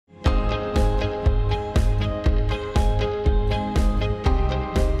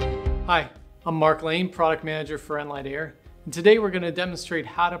Hi, I'm Mark Lane, Product Manager for nLight Air, and today we're going to demonstrate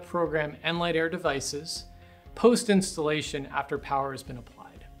how to program nLight Air devices post-installation after power has been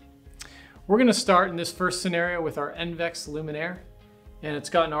applied. We're going to start in this first scenario with our NVEX luminaire, and it's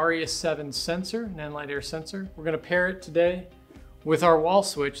got an RES7 sensor, an nLight Air sensor. We're going to pair it today with our wall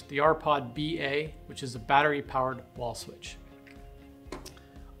switch, the RPod BA, which is a battery-powered wall switch.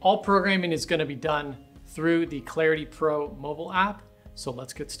 All programming is going to be done through the CLAIRITY Pro Mobile App, so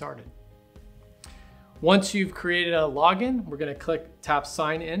let's get started. Once you've created a login, we're going to tap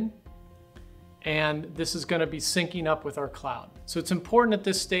Sign In, and this is going to be syncing up with our cloud. So it's important at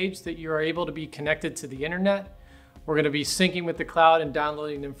this stage that you are able to be connected to the internet. We're going to be syncing with the cloud and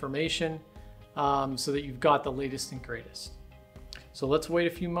downloading information so that you've got the latest and greatest. So let's wait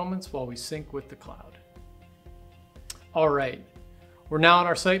a few moments while we sync with the cloud. All right, we're now on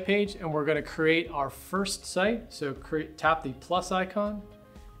our site page and we're going to create our first site. So tap the plus icon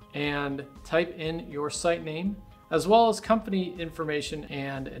and type in your site name, as well as company information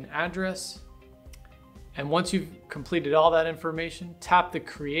and an address. And once you've completed all that information, tap the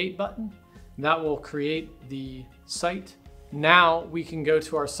create button. That will create the site. Now we can go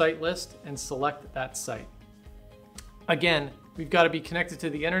to our site list and select that site. Again, we've got to be connected to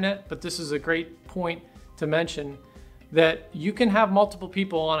the internet, but this is a great point to mention that you can have multiple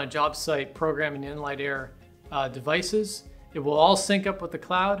people on a job site programming nLight Air devices. It will all sync up with the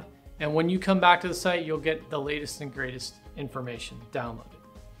cloud, and when you come back to the site, you'll get the latest and greatest information downloaded.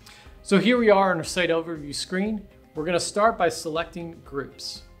 So here we are on our site overview screen. We're going to start by selecting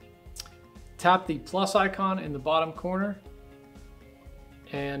groups. Tap the plus icon in the bottom corner,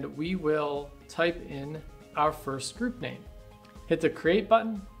 and we will type in our first group name. Hit the create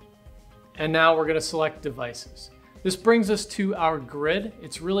button, and now we're going to select devices. This brings us to our grid.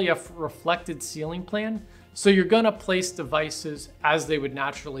 It's really a reflected ceiling plan. So you're going to place devices as they would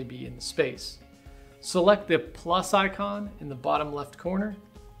naturally be in the space. Select the plus icon in the bottom left corner.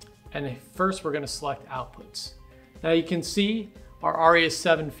 And first we're going to select outputs. Now you can see our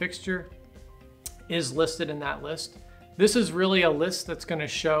RES7 fixture is listed in that list. This is really a list that's going to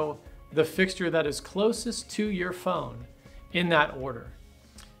show the fixture that is closest to your phone in that order.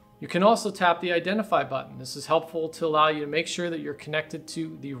 You can also tap the identify button. This is helpful to allow you to make sure that you're connected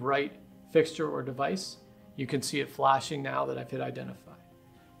to the right fixture or device. You can see it flashing now that I've hit identify.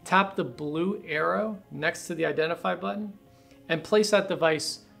 Tap the blue arrow next to the identify button and place that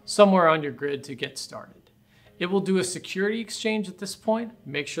device somewhere on your grid to get started. It will do a security exchange at this point.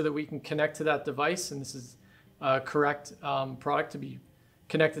 Make sure that we can connect to that device, and this is a correct product to be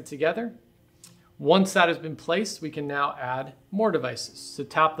connected together. Once that has been placed, we can now add more devices. So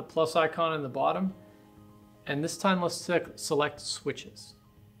tap the plus icon in the bottom, and this time let's select switches.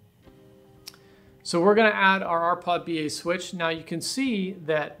 So we're going to add our RPod BA switch. Now you can see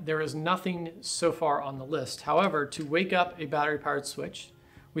that there is nothing so far on the list. However, to wake up a battery-powered switch,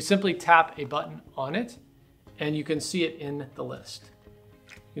 we simply tap a button on it, and you can see it in the list.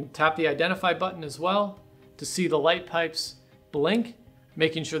 You can tap the identify button as well to see the light pipes blink,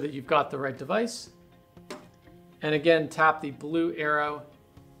 making sure that you've got the right device. And again, tap the blue arrow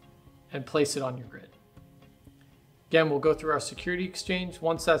and place it on your grid. Again, we'll go through our security exchange.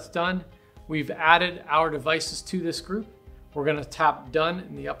 Once that's done, we've added our devices to this group. We're going to tap done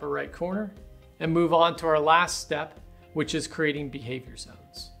in the upper right corner and move on to our last step, which is creating behavior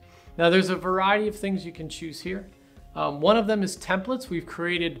zones. Now there's a variety of things you can choose here. One of them is templates. We've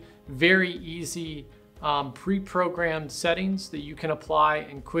created very easy pre-programmed settings that you can apply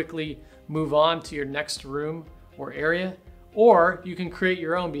and quickly move on to your next room or area, or you can create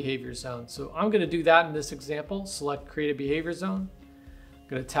your own behavior zone. So I'm going to do that in this example. Select create a behavior zone. I'm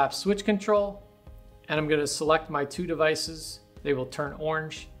going to tap switch control, and I'm going to select my two devices. They will turn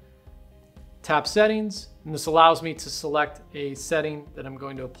orange. Tap settings, and this allows me to select a setting that I'm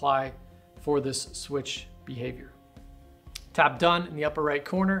going to apply for this switch behavior. Tap done in the upper right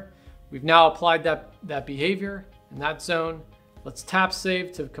corner. We've now applied that behavior in that zone. Let's tap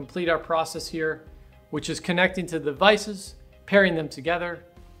save to complete our process here, which is connecting to the devices, pairing them together,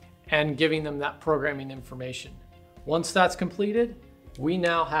 and giving them that programming information. Once that's completed, we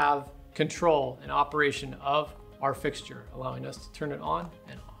now have control and operation of our fixture, allowing us to turn it on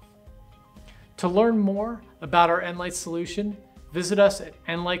and off. To learn more about our nLight solution, visit us at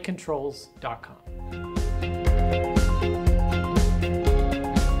nlightcontrols.com.